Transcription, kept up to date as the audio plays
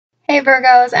Hey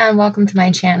Virgos, and welcome to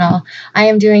my channel. I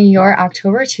am doing your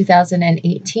October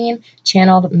 2018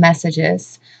 channeled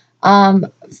messages.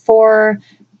 For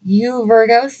you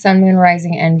Virgos, Sun, Moon,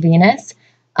 Rising, and Venus,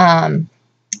 the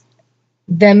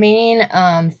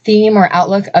main theme or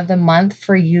outlook of the month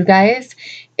for you guys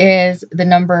is the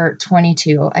number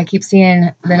 22. I keep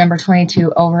seeing the number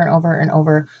 22 over and over and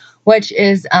over, which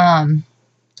is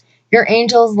your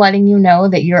angels letting you know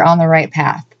that you're on the right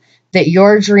path, that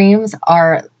your dreams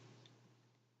are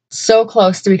so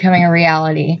close to becoming a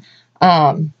reality,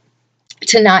 to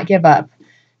not give up.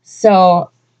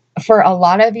 So for a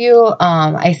lot of you,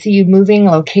 I see you moving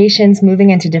locations, moving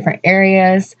into different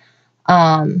areas.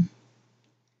 Yeah,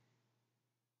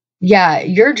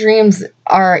 your dreams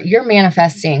you're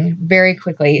manifesting very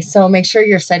quickly. So make sure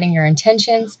you're setting your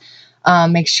intentions.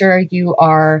 Make sure you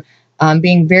are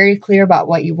being very clear about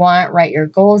what you want. Write your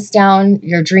goals down,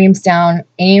 your dreams down,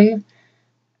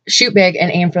 shoot big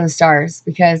and aim for the stars,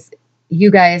 because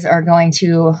you guys are going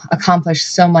to accomplish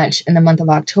so much in the month of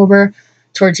October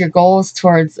towards your goals,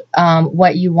 towards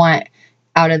what you want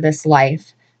out of this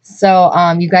life. So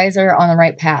you guys are on the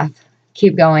right path.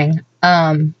 Keep going.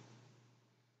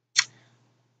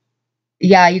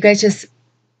 Yeah, you guys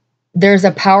there's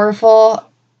a powerful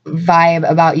vibe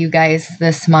about you guys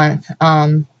this month.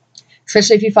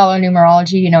 Especially if you follow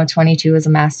numerology, you know 22 is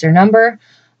a master number.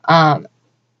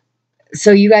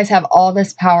 So you guys have all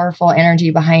this powerful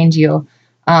energy behind you.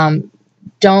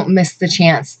 Don't miss the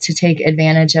chance to take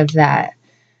advantage of that.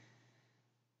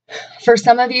 For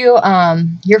some of you,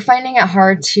 you're finding it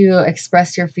hard to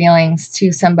express your feelings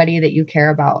to somebody that you care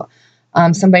about,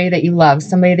 somebody that you love,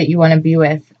 somebody that you want to be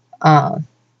with.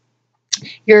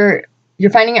 You're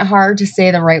finding it hard to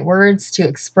say the right words, to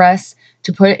express,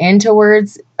 to put into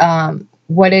words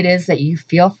what it is that you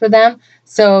feel for them.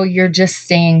 So you're just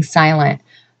staying silent.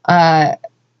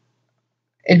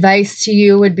 Advice to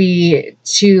you would be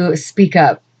to speak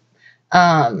up,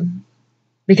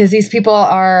 because these people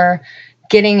are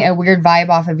getting a weird vibe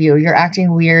off of you. You're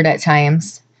acting weird at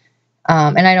times.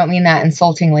 And I don't mean that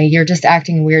insultingly. You're just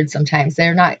acting weird sometimes.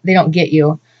 They don't get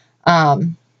you.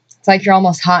 It's like you're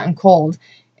almost hot and cold.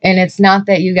 And it's not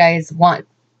that you guys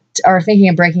are thinking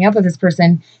of breaking up with this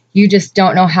person. You just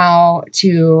don't know how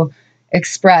to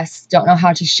express, don't know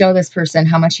how to show this person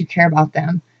how much you care about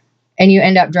them. And you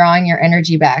end up drawing your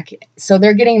energy back. So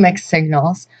they're getting mixed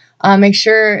signals. Make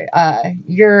sure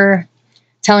you're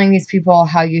telling these people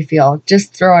how you feel.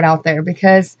 Just throw it out there,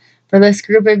 because for this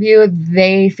group of you,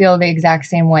 they feel the exact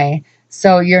same way.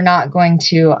 So you're not going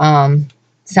to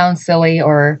sound silly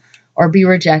or be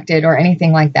rejected or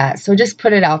anything like that. So just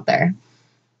put it out there.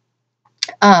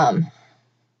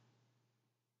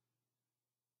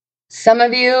 Some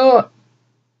of you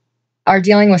are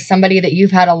dealing with somebody that you've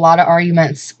had a lot of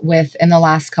arguments with in the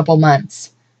last couple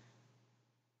months.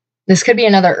 This could be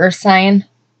another earth sign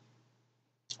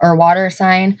or water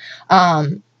sign.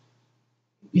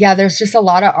 Yeah, there's just a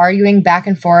lot of arguing back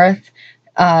and forth.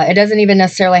 It doesn't even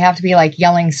necessarily have to be like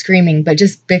yelling, screaming, but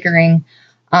just bickering.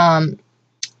 I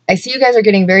see you guys are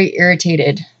getting very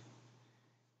irritated,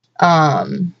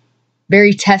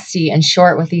 very testy and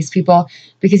short with these people,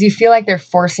 because you feel like they're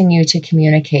forcing you to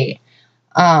communicate.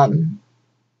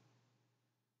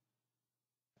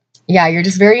 Yeah, you're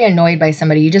just very annoyed by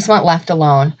somebody. You just want left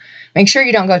alone. Make sure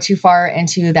you don't go too far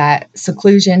into that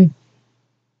seclusion.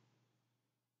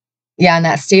 Yeah, in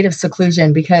that state of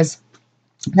seclusion, because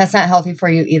that's not healthy for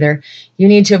you either. You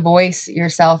need to voice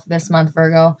yourself this month,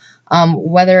 Virgo.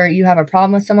 Whether you have a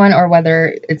problem with someone or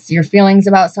whether it's your feelings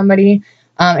about somebody,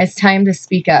 it's time to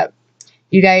speak up.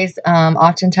 You guys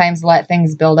oftentimes let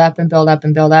things build up and build up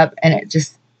and build up, and it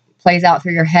just plays out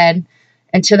through your head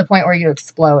and to the point where you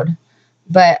explode.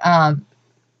 But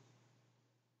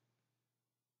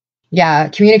yeah,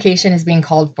 communication is being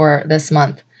called for this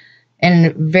month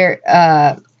in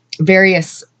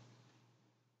various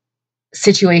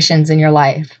situations in your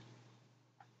life.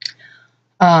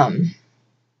 Some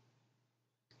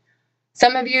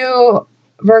of you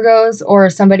Virgos, or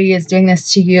somebody is doing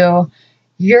this to you,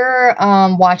 you're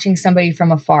watching somebody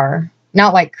from afar.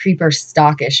 Not like creeper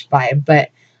stalkish vibe, but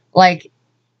like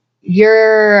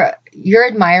you're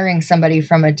admiring somebody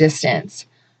from a distance.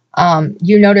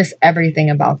 You notice everything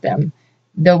about them.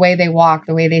 The way they walk,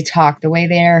 the way they talk, the way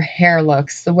their hair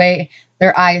looks, the way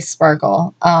their eyes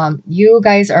sparkle. You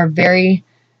guys are very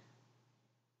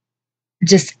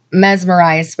just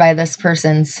mesmerized by this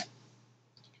person's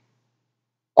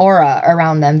aura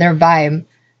around them, their vibe.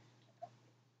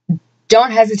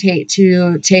 Don't hesitate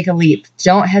to take a leap.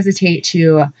 Don't hesitate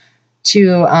to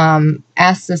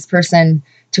ask this person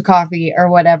to coffee or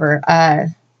whatever,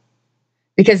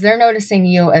 because they're noticing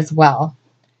you as well.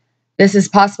 This is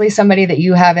possibly somebody that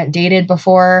you haven't dated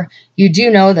before. You do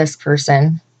know this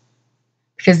person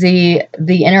because the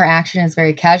interaction is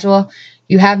very casual.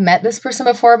 You have met this person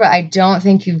before, but I don't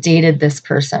think you've dated this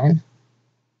person.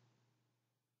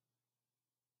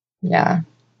 Yeah.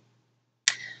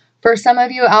 For some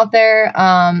of you out there,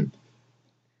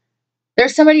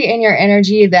 there's somebody in your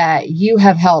energy that you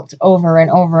have helped over and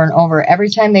over and over.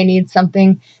 Every time they need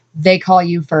something, they call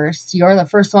you first. You're the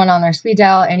first one on their speed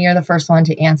dial, and you're the first one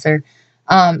to answer.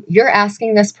 You're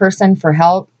asking this person for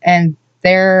help, and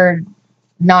they're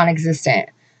non-existent.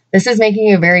 This is making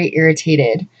you very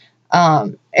irritated.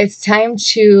 It's time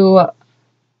to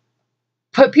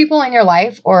put people in your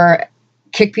life or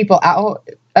kick people out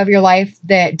of your life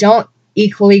that don't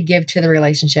equally give to the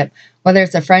relationship, whether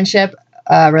it's a friendship,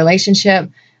 a relationship,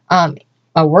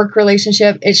 a work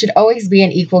relationship. It should always be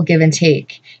an equal give and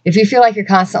take. If you feel like you're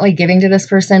constantly giving to this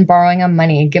person, borrowing them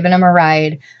money, giving them a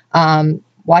ride,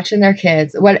 watching their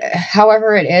kids,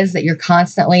 however it is that you're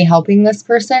constantly helping this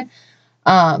person,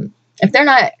 if they're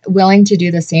not willing to do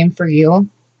the same for you,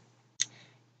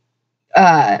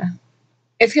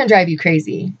 it's going to drive you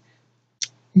crazy.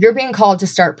 You're being called to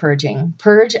start purging.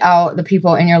 Purge out the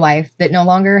people in your life that no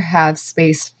longer have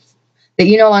space, that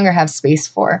you no longer have space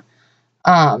for.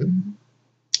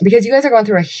 Because you guys are going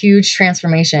through a huge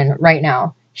transformation right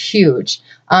now. Huge.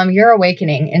 You're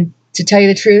awakening. And to tell you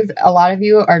the truth, a lot of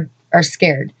you are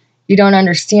scared. You don't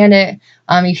understand it.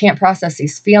 You can't process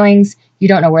these feelings. You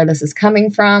don't know where this is coming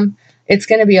from. It's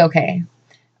going to be okay.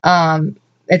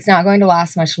 It's not going to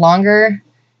last much longer.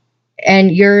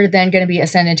 And you're then going to be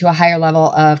ascended to a higher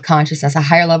level of consciousness, a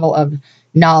higher level of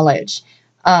knowledge.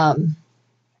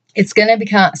 It's going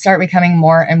to start becoming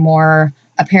more and more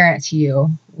apparent to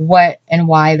you what and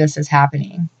why this is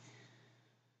happening.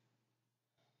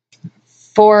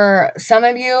 For some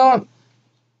of you,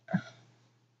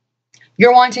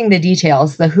 you're wanting the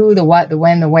details, the who, the what, the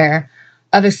when, the where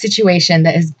of a situation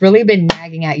that has really been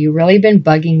nagging at you, really been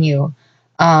bugging you.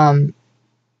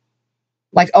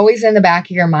 Like always in the back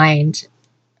of your mind.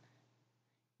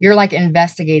 You're like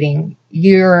investigating.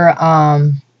 You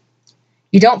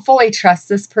don't fully trust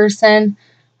this person.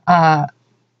 But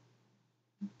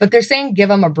they're saying give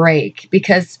them a break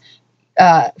because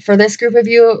for this group of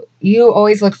you, you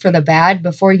always look for the bad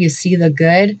before you see the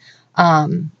good.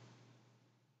 And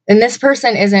this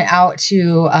person isn't out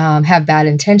to have bad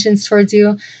intentions towards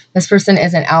you. This person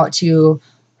isn't out to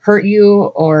hurt you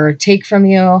or take from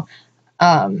you.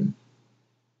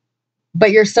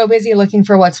 But you're so busy looking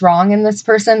for what's wrong in this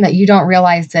person that you don't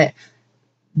realize that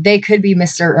they could be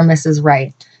Mr. or Mrs.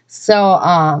 Right. So,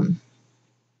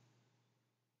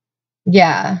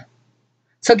 yeah.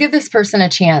 So give this person a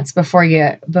chance before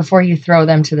you throw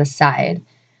them to the side.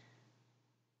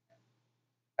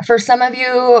 For some of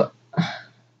you,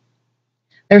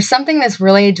 there's something that's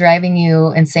really driving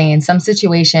you insane. Some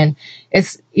situation.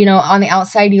 It's, on the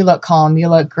outside, you look calm. You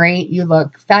look great. You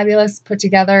look fabulous, put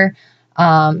together.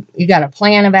 You got a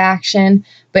plan of action,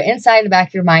 but inside the back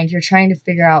of your mind, you're trying to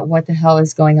figure out what the hell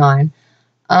is going on.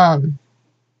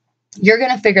 You're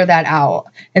going to figure that out.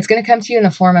 It's going to come to you in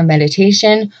the form of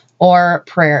meditation or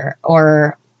prayer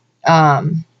or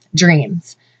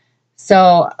dreams.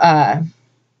 So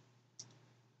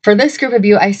for this group of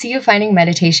you, I see you finding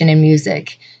meditation in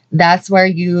music. That's where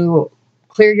you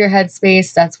clear your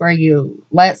headspace. That's where you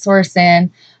let source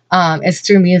in. It's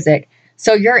through music.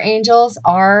 So your angels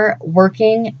are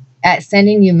working at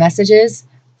sending you messages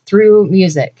through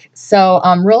music. So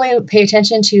really pay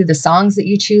attention to the songs that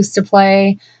you choose to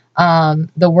play,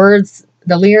 the words,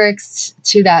 the lyrics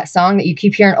to that song that you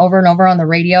keep hearing over and over on the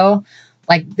radio.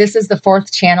 Like this is the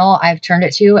 4th channel I've turned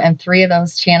it to, and 3 of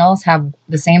those channels have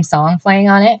the same song playing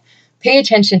on it. Pay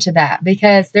attention to that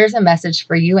because there's a message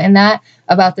for you in that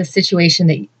about the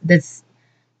situation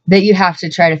that you have to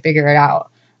try to figure it out.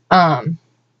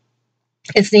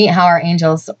 It's neat how our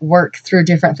angels work through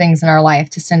different things in our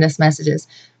life to send us messages.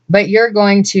 But you're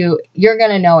going to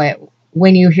know it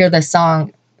when you hear the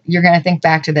song. You're going to think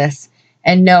back to this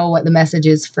and know what the message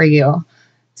is for you.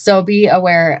 So be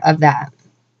aware of that.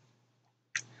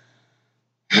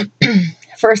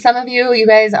 For some of you, you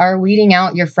guys are weeding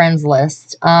out your friends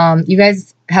list. You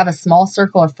guys have a small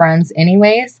circle of friends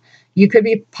anyways. You could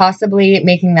be possibly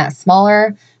making that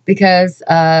smaller because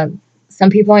some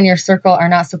people in your circle are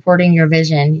not supporting your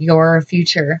vision, your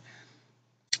future.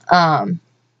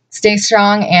 Stay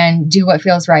strong and do what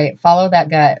feels right. Follow that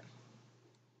gut.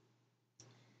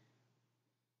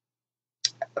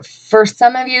 For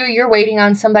some of you, you're waiting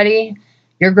on somebody.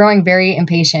 You're growing very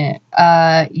impatient.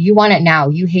 You want it now.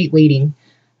 You hate waiting.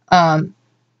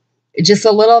 Just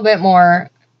a little bit more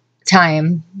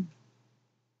time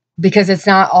because it's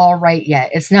not all right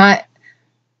yet. It's not,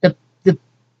 the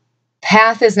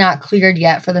path is not cleared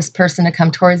yet for this person to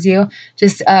come towards you.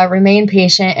 Just remain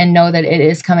patient and know that it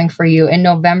is coming for you. In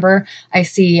November, I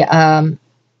see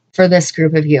for this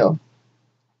group of you.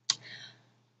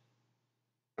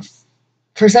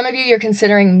 For some of you, you're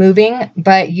considering moving,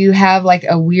 but you have like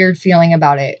a weird feeling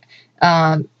about it.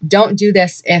 Don't do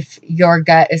this if your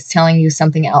gut is telling you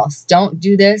something else. Don't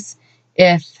do this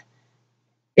if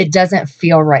it doesn't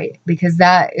feel right, because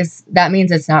that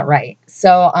means it's not right.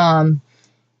 So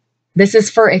this is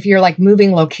for if you're like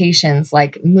moving locations,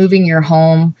 like moving your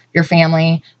home, your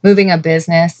family, moving a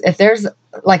business. If there's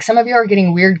like, some of you are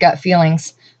getting weird gut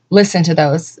feelings, listen to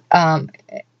those.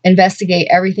 Investigate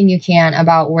everything you can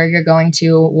about where you're going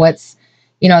to, what's,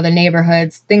 you know, the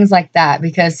neighborhoods, things like that,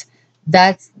 because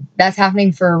that's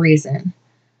happening for a reason.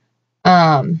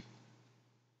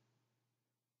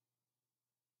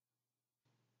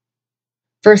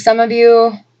 For some of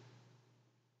you,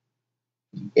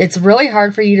 it's really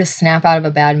hard for you to snap out of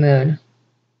a bad mood.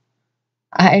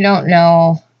 I don't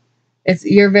know.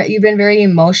 You've been very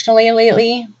emotionally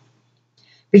lately,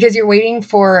 because you're waiting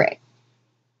for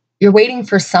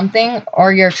something,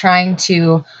 or you're trying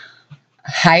to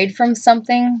hide from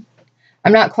something.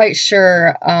 I'm not quite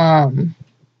sure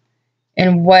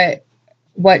in what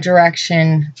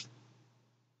direction,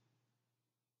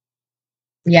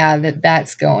 yeah,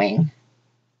 that's going.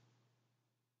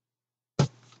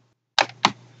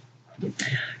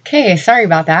 Okay, sorry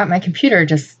about that. My computer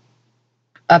just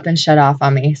up and shut off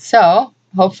on me. So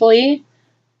hopefully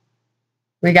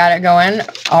we got it going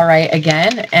all right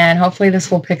again, and hopefully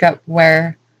this will pick up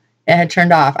where it had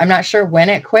turned off. I'm not sure when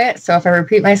it quit, so if I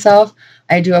repeat myself,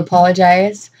 I do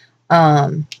apologize.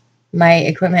 My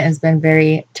equipment has been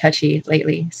very touchy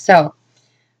lately. So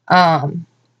if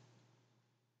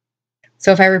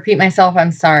I repeat myself,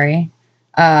 I'm sorry.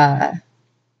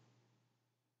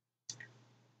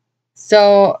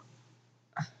 So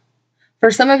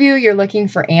for some of you, you're looking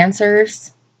for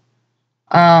answers.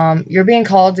 You're being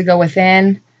called to go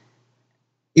within.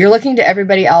 You're looking to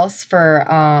everybody else for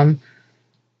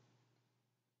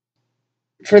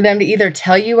them to either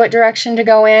tell you what direction to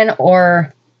go in,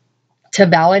 or to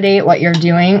validate what you're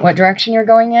doing, what direction you're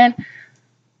going in.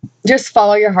 Just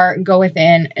follow your heart and go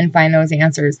within and find those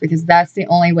answers, because that's the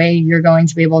only way you're going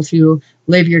to be able to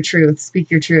live your truth,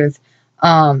 speak your truth,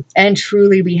 and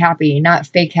truly be happy, not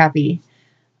fake happy.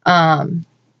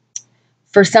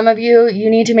 For some of you, you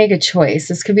need to make a choice.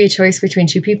 This could be a choice between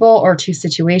two people or two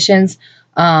situations,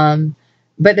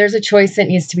 but there's a choice that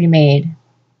needs to be made.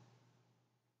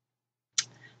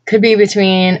 Could be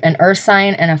between an earth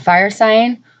sign and a fire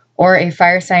sign, or a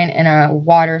fire sign and a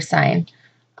water sign.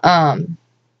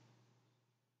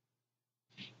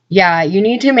 Yeah, you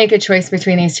need to make a choice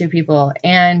between these two people,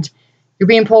 and you're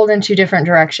being pulled in two different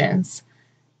directions.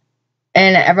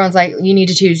 And everyone's like, you need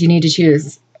to choose, you need to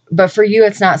choose. But for you,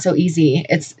 it's not so easy.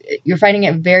 You're finding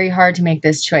it very hard to make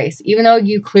this choice. Even though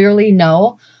you clearly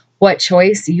know what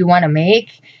choice you want to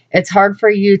make, it's hard for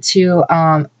you to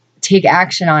take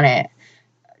action on it.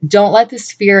 Don't let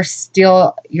this fear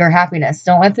steal your happiness.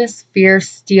 Don't let this fear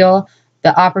steal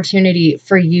the opportunity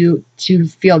for you to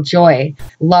feel joy,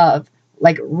 love,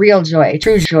 like real joy,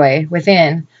 true joy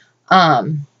within.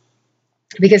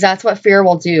 Because that's what fear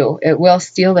will do. It will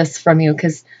steal this from you,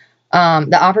 because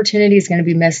the opportunity is going to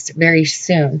be missed very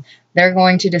soon. They're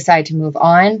going to decide to move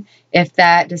on if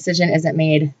that decision isn't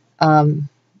made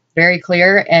very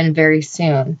clear and very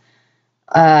soon.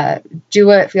 Do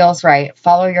what feels right.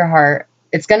 Follow your heart.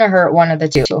 It's going to hurt one of the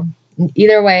two.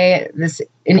 Either way,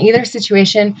 in either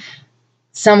situation,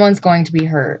 someone's going to be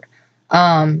hurt.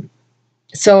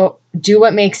 So do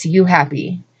what makes you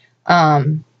happy.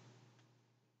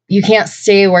 You can't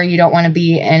stay where you don't want to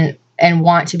be and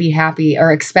want to be happy,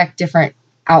 or expect different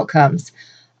outcomes.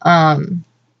 For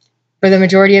the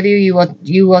majority of you,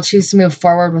 you will choose to move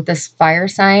forward with this fire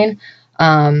sign,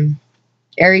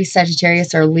 Aries,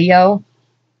 Sagittarius, or Leo.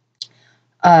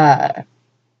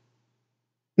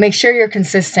 Make sure you're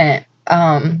consistent.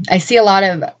 I see a lot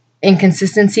of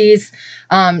inconsistencies.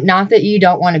 Not that you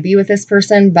don't want to be with this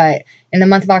person, but in the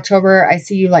month of October, I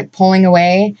see you like pulling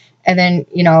away, and then,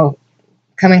 you know,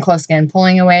 coming close again,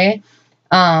 pulling away.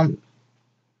 A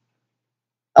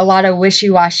lot of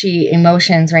wishy-washy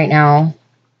emotions right now.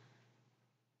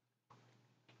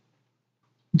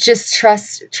 Just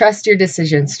trust your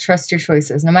decisions, trust your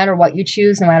choices. No matter what you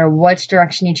choose, no matter which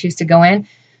direction you choose to go in,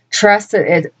 trust that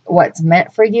it's what's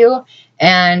meant for you,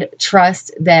 and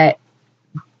trust that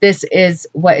this is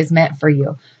what is meant for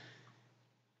you.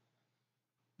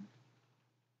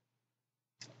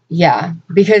 Yeah,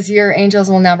 because your angels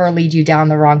will never lead you down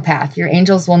the wrong path. Your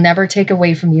angels will never take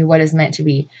away from you what is meant to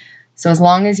be. So as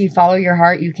long as you follow your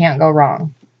heart, you can't go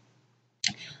wrong.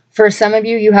 For some of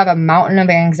you, you have a mountain of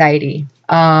anxiety,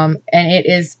 and it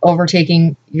is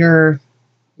overtaking your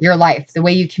life. The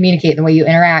way you communicate, the way you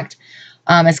interact,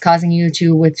 is causing you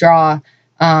to withdraw,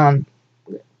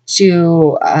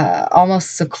 to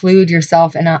almost seclude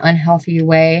yourself in an unhealthy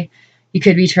way. You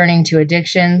could be turning to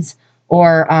addictions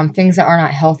or things that are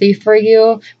not healthy for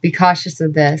you. Be cautious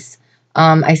of this.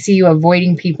 I see you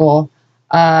avoiding people,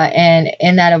 and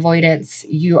in that avoidance,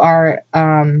 you are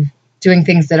doing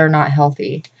things that are not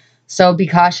healthy. So be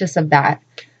cautious of that.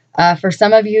 For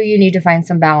some of you, you need to find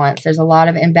some balance. There's a lot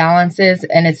of imbalances,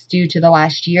 and it's due to the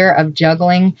last year of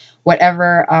juggling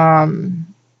whatever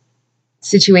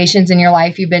situations in your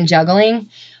life you've been juggling.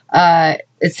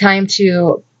 It's time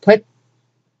to put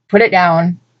it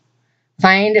down,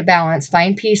 find a balance,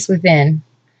 find peace within.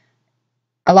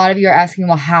 A lot of you are asking,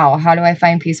 well, how? How do I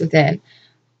find peace within?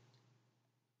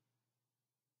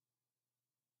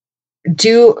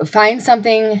 Find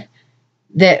something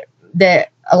that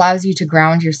allows you to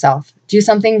ground yourself. Do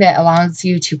something that allows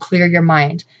you to clear your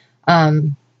mind.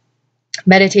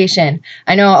 Meditation.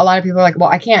 I know a lot of people are like, well,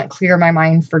 I can't clear my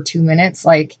mind for 2 minutes.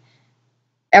 Like,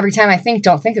 every time I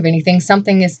don't think of anything,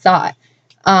 something is thought.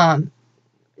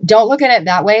 Don't look at it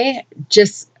that way.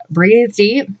 Just breathe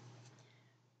deep,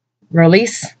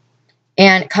 release,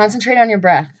 and concentrate on your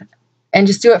breath. And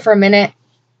just do it for a minute,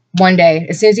 one day.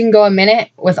 As soon as you can go a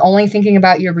minute with only thinking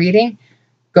about your breathing,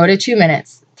 go to 2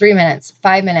 minutes, 3 minutes,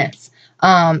 5 minutes.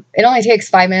 It only takes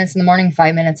 5 minutes in the morning,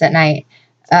 5 minutes at night.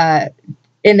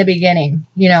 In the beginning,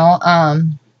 I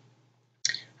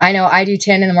know I do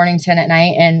 10 in the morning, 10 at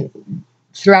night, and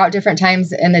throughout different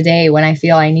times in the day when I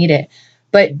feel I need it.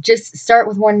 But just start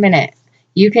with 1 minute.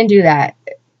 You can do that.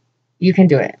 You can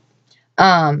do it.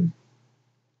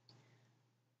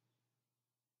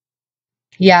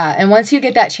 Yeah, and once you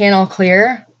get that channel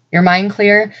clear, your mind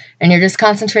clear, and you're just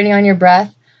concentrating on your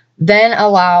breath, then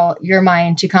allow your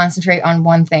mind to concentrate on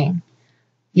one thing.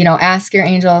 Ask your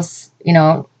angels,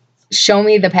 show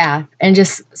me the path, and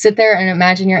just sit there and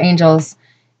imagine your angels,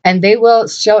 and they will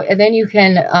show. And then you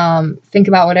can think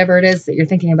about whatever it is that you're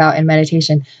thinking about in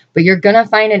meditation. But you're going to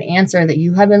find an answer that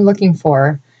you have been looking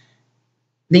for,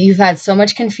 that you've had so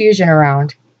much confusion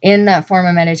around in that form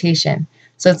of meditation.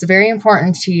 So it's very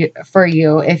important for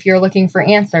you, if you're looking for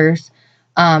answers,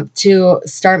 to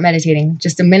start meditating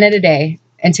just a minute a day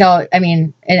and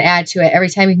add to it every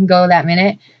time you can go that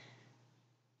minute.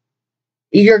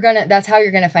 That's how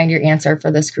you're gonna find your answer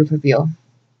for this group of you.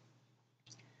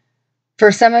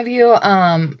 For some of you,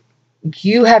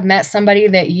 you have met somebody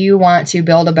that you want to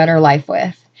build a better life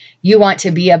with. You want to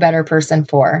be a better person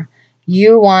for.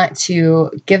 You want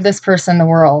to give this person the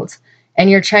world, and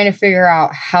you're trying to figure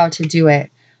out how to do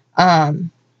it.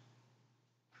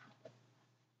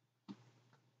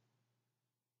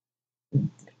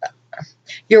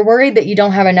 You're worried that you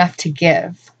don't have enough to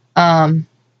give.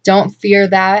 Don't fear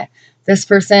that. This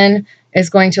person is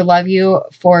going to love you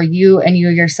for you and you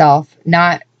yourself,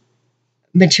 not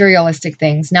materialistic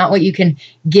things, not what you can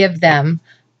give them,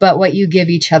 but what you give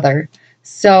each other.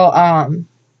 So,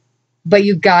 but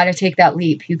you got to take that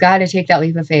leap. You got to take that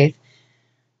leap of faith.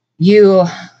 You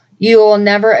will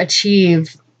never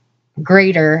achieve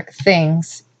greater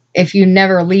things if you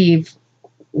never leave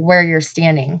where you're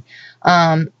standing.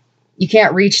 You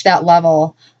can't reach that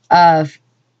level of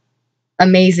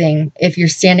amazing if you're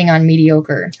standing on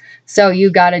mediocre. So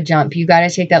you got to jump. You got to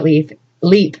take that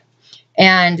leap.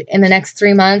 And in the next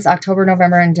 3 months, October,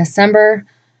 November, and December,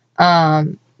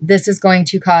 this is going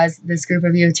to cause this group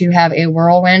of you to have a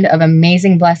whirlwind of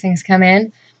amazing blessings come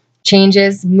in,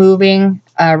 changes, moving,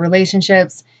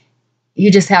 relationships.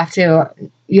 You have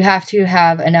to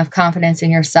have enough confidence in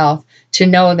yourself to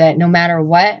know that no matter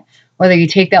what, whether you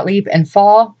take that leap and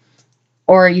fall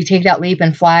or you take that leap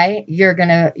and fly, you're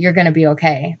gonna be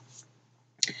okay.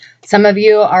 Some of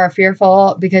you are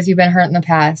fearful because you've been hurt in the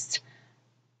past.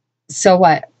 So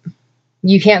what?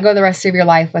 You can't go the rest of your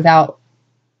life without,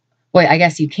 well, I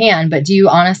guess you can, but do you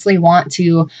honestly want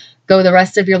to go the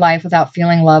rest of your life without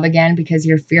feeling love again because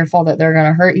you're fearful that they're going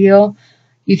to hurt you?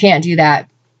 You can't do that.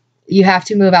 You have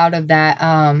to move out of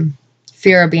that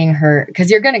fear of being hurt,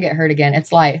 because you're going to get hurt again.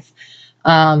 It's life.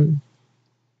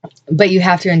 But you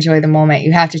have to enjoy the moment.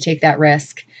 You have to take that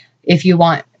risk if you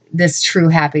want this true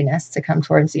happiness to come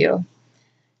towards you.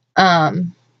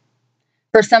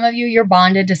 For some of you, you're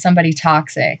bonded to somebody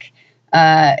toxic.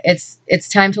 It's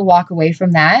time to walk away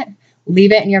from that.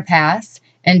 Leave it in your past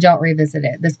and don't revisit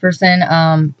it. This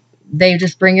person, they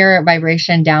just bring your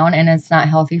vibration down, and it's not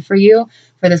healthy for you.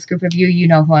 for this group of you, you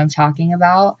know who I'm talking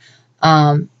about.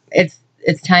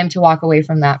 It's time to walk away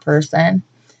from that person.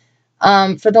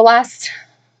 For the last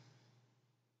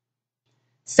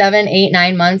 7, 8,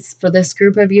 9 months for this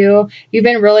group of you, you've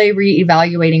been really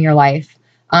reevaluating your life,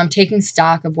 taking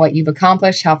stock of what you've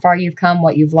accomplished, how far you've come,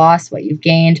 what you've lost, what you've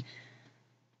gained.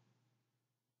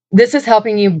 This is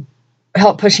helping you,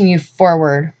 pushing you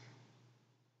forward.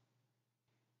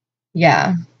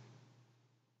 Yeah.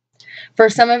 For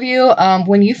some of you,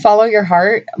 when you follow your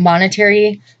heart,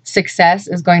 monetary success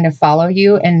is going to follow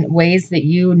you in ways that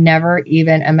you never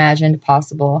even imagined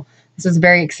possible. This is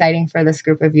very exciting for this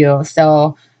group of you.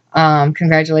 So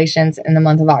congratulations in the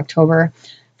month of October.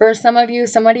 For some of you,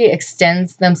 somebody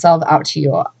extends themselves out to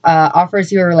you,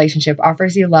 offers you a relationship,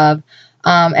 offers you love.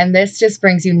 And this just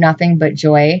brings you nothing but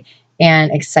joy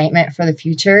and excitement for the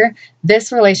future.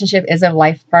 This relationship is a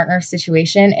life partner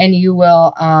situation, and you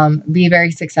will be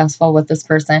very successful with this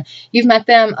person. You've met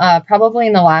them probably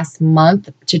in the last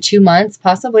month to 2 months,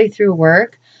 possibly through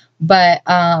work, but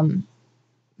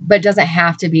doesn't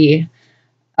have to be.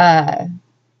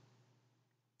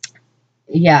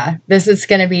 Yeah, this is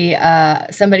going to be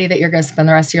somebody that you're going to spend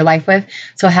the rest of your life with.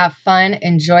 So have fun,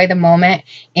 enjoy the moment,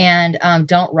 and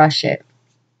don't rush it.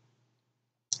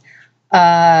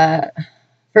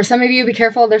 For some of you, be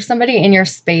careful. There's somebody in your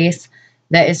space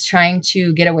that is trying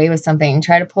to get away with something,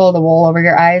 try to pull the wool over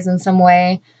your eyes in some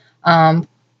way.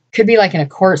 Could be like in a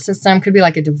court system, could be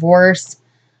like a divorce.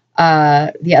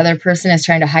 The other person is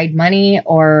trying to hide money,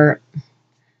 or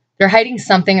they're hiding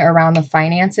something around the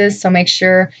finances. So make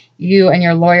sure you and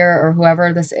your lawyer or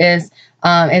whoever this is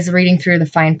reading through the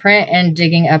fine print and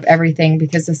digging up everything,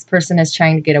 because this person is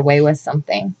trying to get away with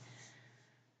something.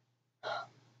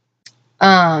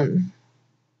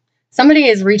 Somebody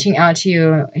is reaching out to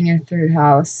you in your 3rd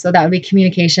house. So that would be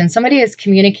communication. Somebody is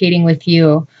communicating with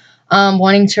you,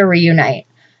 wanting to reunite.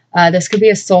 This could be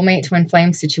a soulmate twin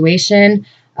flame situation.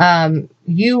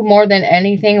 You more than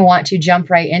anything want to jump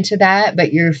right into that,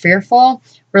 but you're fearful.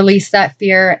 Release that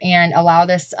fear and allow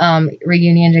this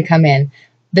reunion to come in.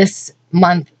 This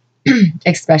month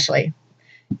especially,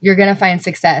 you're going to find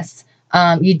success.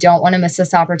 You don't want to miss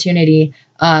this opportunity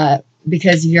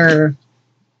because you're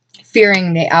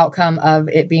fearing the outcome of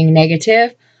it being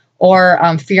negative, or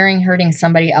fearing hurting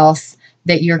somebody else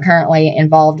that you're currently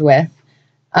involved with.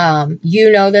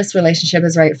 You know this relationship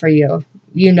is right for you.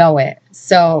 You know it.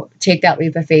 So take that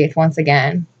leap of faith once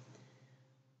again.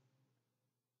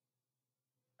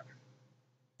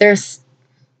 For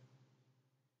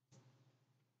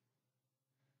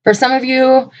some of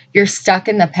you, you're stuck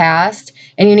in the past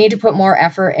and you need to put more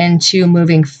effort into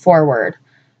moving forward.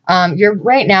 You're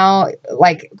right now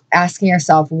like asking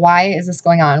yourself, why is this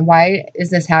going on? Why is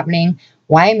this happening?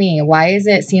 Why me? Why does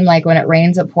it seem like when it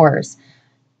rains, it pours?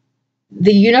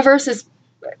 The universe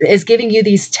is giving you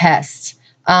these tests,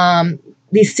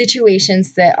 these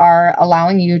situations that are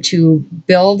allowing you to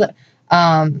build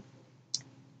pretty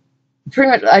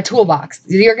much a toolbox.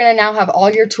 You're going to now have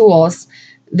all your tools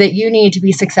that you need to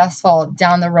be successful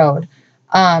down the road,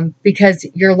 because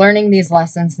you're learning these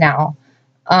lessons now.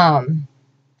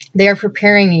 They are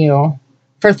preparing you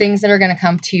for things that are going to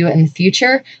come to you in the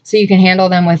future, so you can handle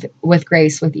them with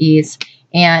grace, with ease,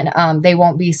 and they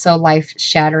won't be so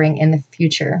life-shattering in the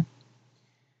future.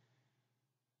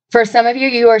 For some of you,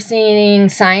 you are seeing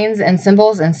signs and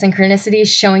symbols and synchronicities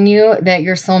showing you that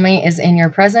your soulmate is in your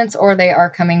presence, or they are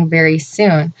coming very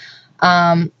soon.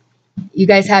 You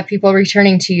guys have people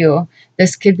returning to you.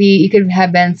 This could be, you could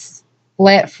have been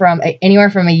split from anywhere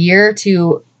from a year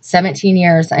to 17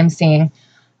 years, I'm seeing.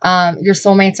 Your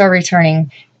soulmates are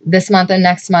returning this month and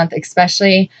next month,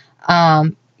 especially,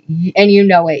 and you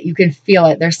know it. You can feel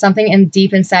it. There's something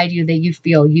deep inside you that you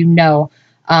feel, you know.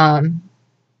 And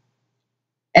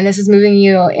this is moving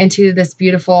you into this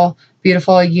beautiful,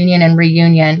 beautiful union and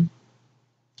reunion.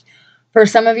 For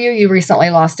some of you, you recently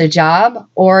lost a job,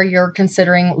 or you're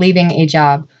considering leaving a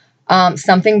job.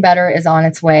 Something better is on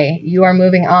its way. You are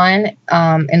moving on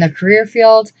in the career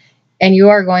field, and you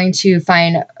are going to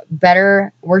find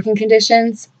better working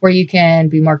conditions where you can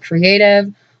be more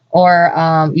creative, or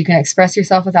you can express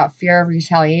yourself without fear of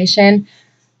retaliation.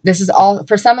 This is all,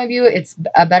 for some of you, it's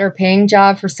a better paying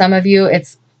job. For some of you,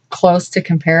 it's close to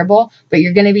comparable, but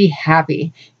you're going to be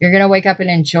happy. You're going to wake up and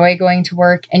enjoy going to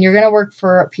work, and you're going to work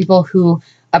for people who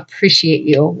appreciate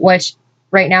you, which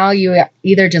right now you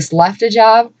either just left a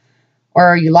job,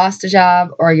 or you lost a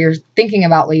job, or you're thinking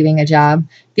about leaving a job.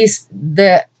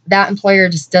 That employer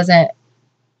just doesn't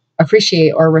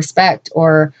appreciate or respect,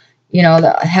 or, you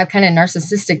know, have kind of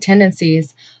narcissistic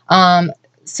tendencies.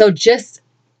 So just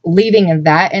leaving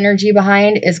that energy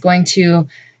behind is going to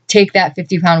take that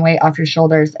 50-pound weight off your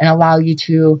shoulders and allow you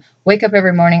to wake up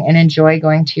every morning and enjoy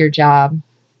going to your job.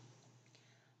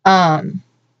 For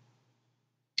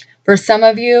some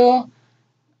of you,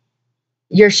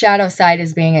 your shadow side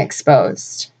is being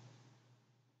exposed.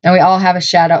 And we all have a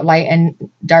shadow, light and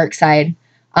dark side.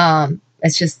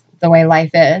 It's just the way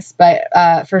life is.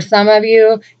 But for some of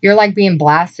you, you're like being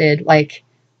blasted. Like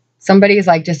somebody's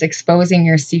like just exposing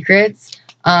your secrets.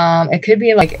 It could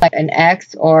be like an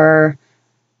ex or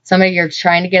somebody you're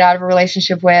trying to get out of a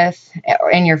relationship with, or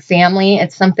in your family.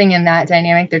 It's something in that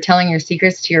dynamic. They're telling your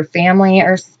secrets to your family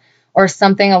or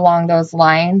something along those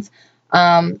lines.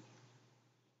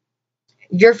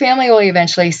 Your family will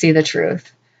eventually see the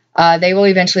truth. They will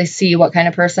eventually see what kind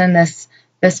of person this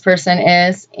person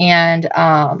is.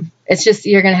 And it's just,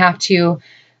 you're going to have to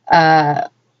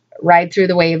ride through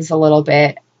the waves a little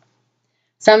bit.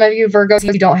 Some of you Virgos,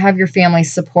 you don't have your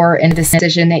family's support in the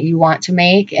decision that you want to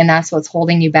make, and that's what's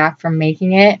holding you back from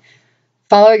making it.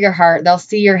 Follow your heart. They'll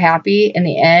see you're happy in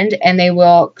the end, and they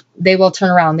will turn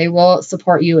around. They will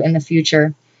support you in the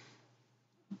future.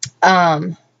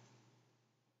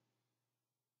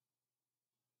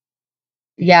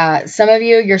 Yeah, some of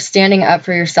you, you're standing up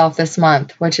for yourself this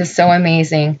month, which is so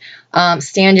amazing.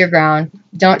 Stand your ground.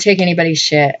 Don't take anybody's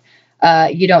shit.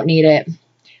 You don't need it.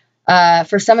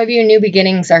 For some of you, new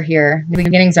beginnings are here. New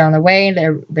beginnings are on the way.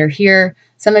 They're here.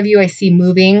 Some of you I see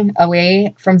moving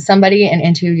away from somebody and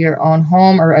into your own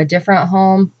home or a different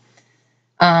home.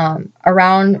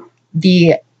 Around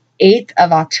the 8th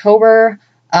of October,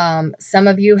 some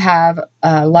of you have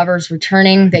lovers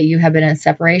returning that you have been in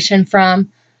separation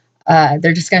from.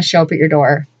 They're just going to show up at your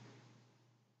door.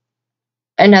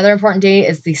 Another important date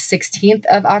is the 16th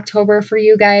of October for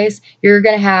you guys. You're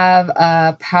going to have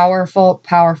a powerful,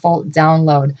 powerful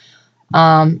download.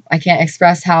 I can't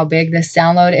express how big this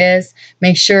download is.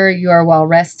 Make sure you are well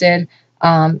rested,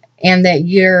 and that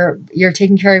you're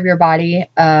taking care of your body,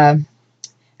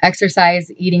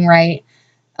 exercise, eating right,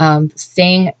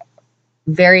 staying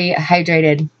very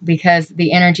hydrated, because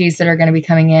the energies that are going to be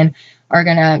coming in are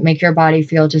going to make your body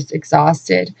feel just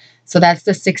exhausted. So that's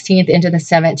the 16th into the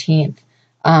 17th.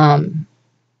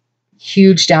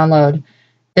 Huge download.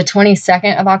 The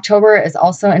 22nd of October is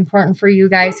also important for you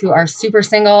guys who are super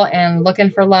single and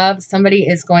looking for love. Somebody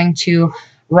is going to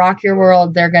rock your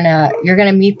world. You're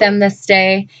gonna meet them this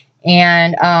day,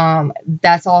 and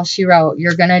that's all she wrote.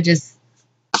 You're gonna just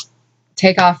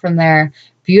take off from there.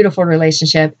 Beautiful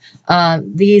relationship.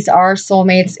 These are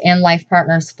soulmates and life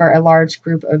partners for a large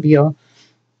group of you.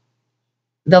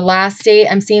 The last date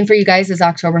I'm seeing for you guys is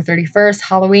October 31st,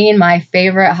 Halloween, my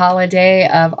favorite holiday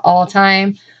of all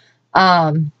time.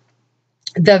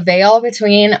 The veil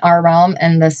between our realm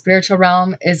and the spiritual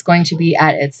realm is going to be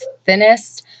at its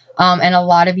thinnest. And a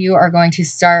lot of you are going to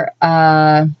start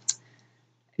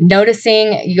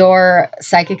noticing your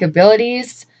psychic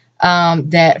abilities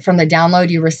that from the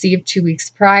download you received 2 weeks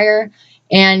prior.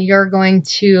 And you're going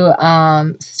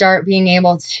to start being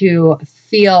able to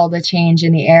feel the change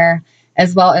in the air,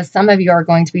 as well as some of you are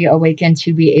going to be awakened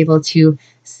to be able to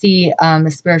see the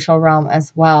spiritual realm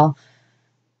as well.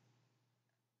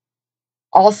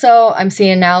 Also, I'm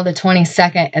seeing now the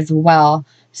 22nd as well.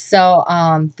 So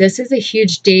this is a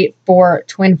huge date for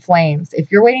twin flames.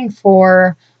 If you're waiting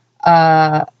for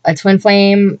a twin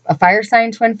flame, a fire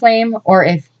sign twin flame, or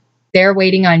if they're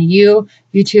waiting on you,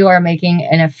 you two are making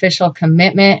an official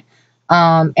commitment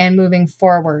and moving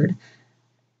forward.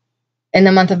 In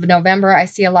the month of November, I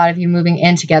see a lot of you moving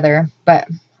in together, but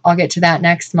I'll get to that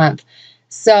next month.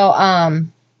 So,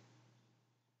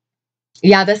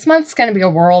 yeah, this month's going to be a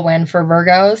whirlwind for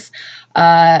Virgos,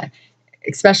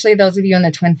 especially those of you in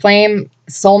the twin flame,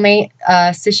 soulmate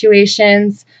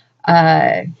situations,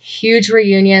 huge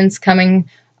reunions coming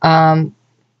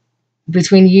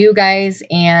between you guys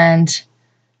and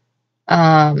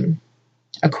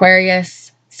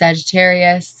Aquarius,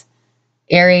 Sagittarius,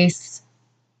 Aries,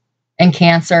 and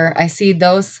Cancer. I see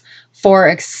those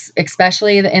four,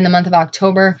 especially in the month of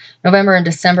October. November and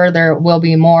December, there will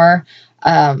be more.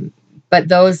 But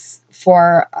those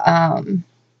four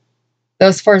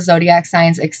zodiac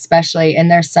signs, especially in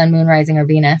their sun, moon, rising, or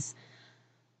Venus.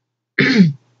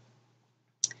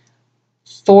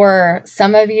 For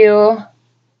some of you,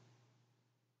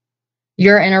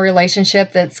 you're in a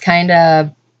relationship that's kind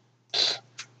of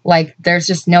like there's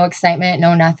just no excitement,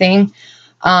 no nothing.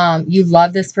 You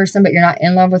love this person, but you're not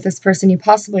in love with this person. You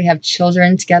possibly have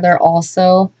children together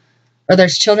also, or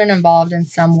there's children involved in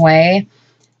some way.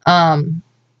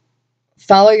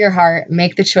 Follow your heart.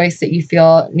 Make the choice that you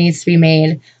feel needs to be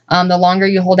made. The longer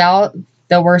you hold out,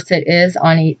 the worse it is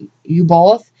on you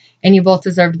both. and you both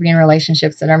deserve to be in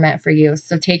relationships that are meant for you.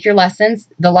 So take your lessons.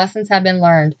 The lessons have been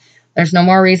learned. There's no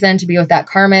more reason to be with that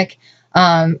karmic.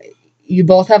 You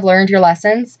both have learned your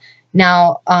lessons.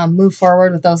 Now move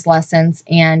forward with those lessons,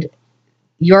 and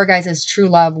your guys' true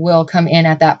love will come in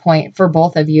at that point for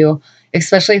both of you,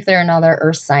 especially if they're another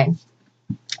earth sign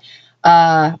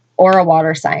or a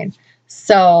water sign.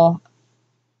 So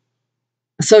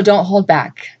don't hold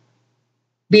back.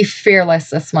 Be fearless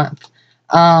this month.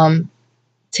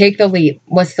 Take the leap.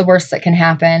 What's the worst that can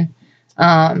happen?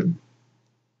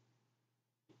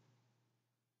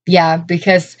 Yeah,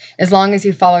 because as long as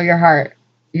you follow your heart,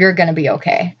 you're going to be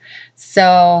okay.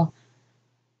 So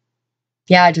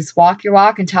yeah, just walk your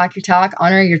walk and talk your talk,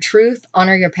 honor your truth,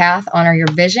 honor your path, honor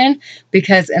your vision,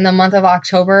 because in the month of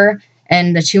October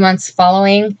and the 2 months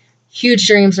following, huge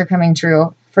dreams are coming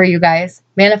true for you guys.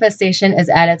 Manifestation is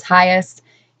at its highest,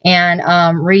 and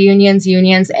reunions,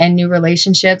 unions, and new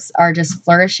relationships are just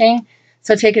flourishing.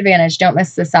 So take advantage. Don't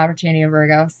miss this opportunity,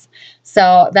 Virgos.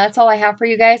 So that's all I have for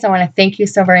you guys. I want to thank you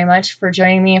so very much for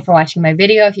joining me and for watching my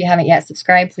video. If you haven't yet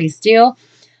subscribed, please do.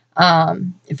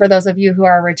 For those of you who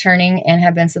are returning and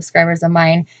have been subscribers of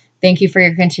mine, thank you for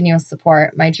your continuous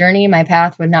support. My journey, my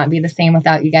path would not be the same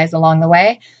without you guys along the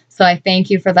way. So I thank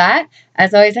you for that.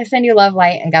 As always, I send you love,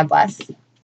 light, and God bless.